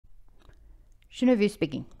Genevieve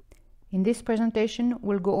speaking. In this presentation,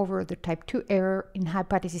 we'll go over the type 2 error in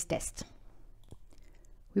hypothesis tests.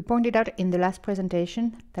 We pointed out in the last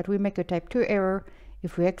presentation that we make a type 2 error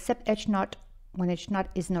if we accept H0 when H0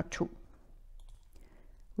 is not true.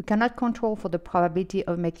 We cannot control for the probability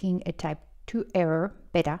of making a type 2 error,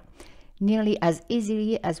 beta, nearly as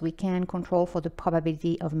easily as we can control for the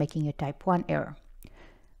probability of making a type 1 error.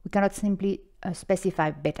 We cannot simply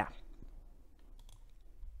specify beta.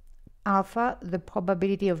 Alpha, the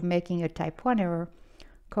probability of making a type 1 error,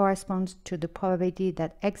 corresponds to the probability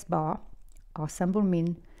that x bar, our sample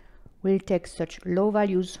mean, will take such low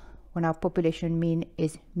values when our population mean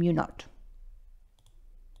is mu0.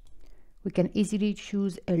 We can easily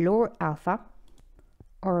choose a lower alpha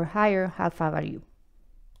or a higher alpha value.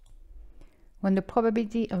 When the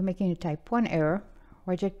probability of making a type 1 error,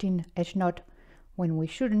 rejecting H0 when we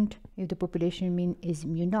shouldn't if the population mean is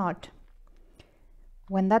mu0,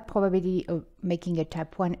 when that probability of making a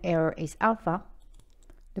type 1 error is alpha,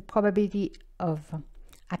 the probability of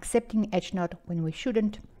accepting H0 when we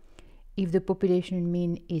shouldn't, if the population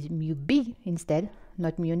mean is mu b instead,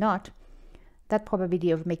 not mu0, that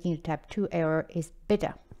probability of making a type 2 error is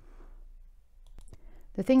beta.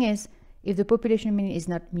 The thing is, if the population mean is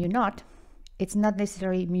not mu0, it's not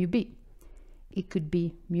necessarily mu b. It could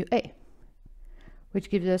be mu a, which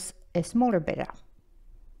gives us a smaller beta.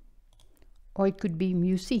 Or it could be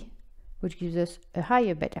mu c, which gives us a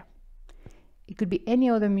higher beta. It could be any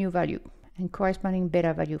other mu value and corresponding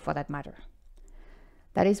beta value for that matter.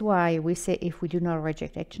 That is why we say if we do not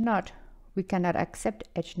reject H0, we cannot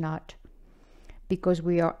accept H0 because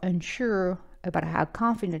we are unsure about how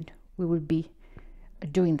confident we will be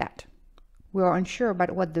doing that. We are unsure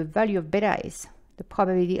about what the value of beta is, the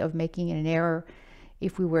probability of making an error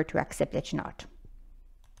if we were to accept H0.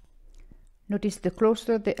 Notice the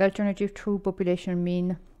closer the alternative true population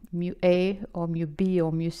mean, mu a or mu b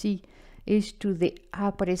or mu c, is to the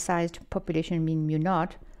hypothesized population mean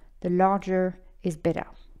mu0, the larger is beta.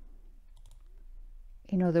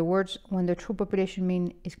 In other words, when the true population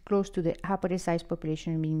mean is close to the hypothesized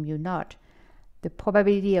population mean mu0, the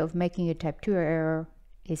probability of making a type 2 error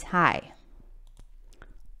is high.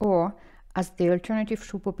 Or, as the alternative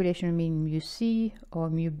true population mean mu c or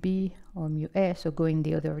mu b or mu a, so going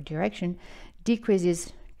the other direction,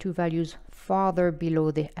 decreases to values farther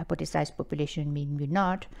below the hypothesized population mean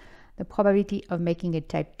mu0, the probability of making a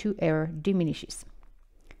type 2 error diminishes.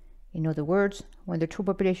 In other words, when the true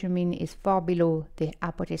population mean is far below the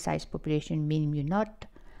hypothesized population mean mu0,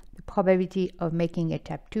 the probability of making a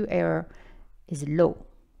type 2 error is low.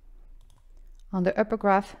 On the upper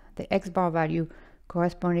graph, the x bar value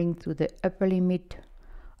corresponding to the upper limit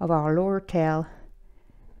of our lower tail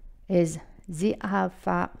is z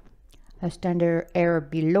alpha, a standard error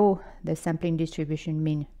below the sampling distribution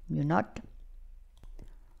mean mu0.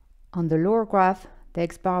 On the lower graph, the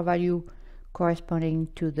x bar value corresponding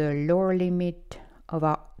to the lower limit of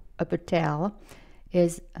our upper tail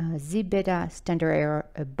is z beta, standard error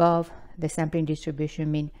above the sampling distribution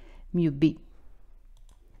mean mu b.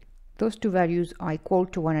 Those two values are equal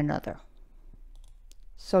to one another.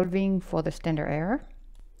 Solving for the standard error,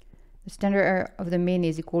 the standard error of the mean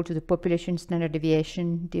is equal to the population standard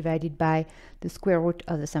deviation divided by the square root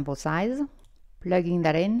of the sample size. Plugging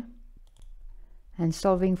that in and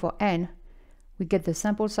solving for n, we get the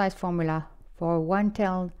sample size formula for a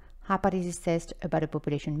one-tailed hypothesis test about a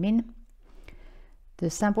population mean.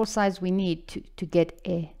 The sample size we need to get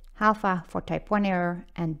a alpha for type 1 error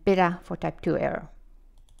and beta for type 2 error.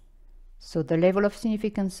 So the level of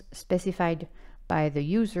significance specified by the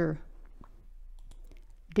user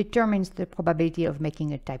determines the probability of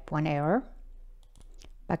making a type 1 error.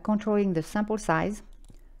 By controlling the sample size,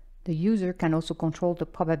 the user can also control the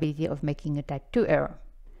probability of making a type 2 error.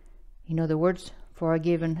 In other words, for a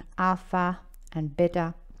given alpha and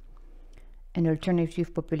beta and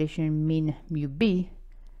alternative population mean mu b,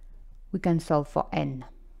 we can solve for n.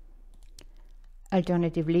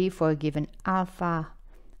 Alternatively, for a given alpha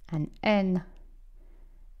and n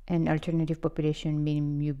and alternative population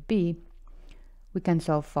mean mu b, we can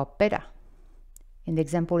solve for beta. In the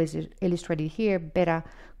example is illustrated here, beta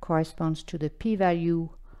corresponds to the p-value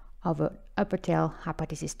of an upper tail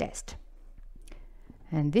hypothesis test.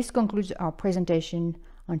 And this concludes our presentation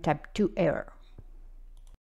on type 2 error.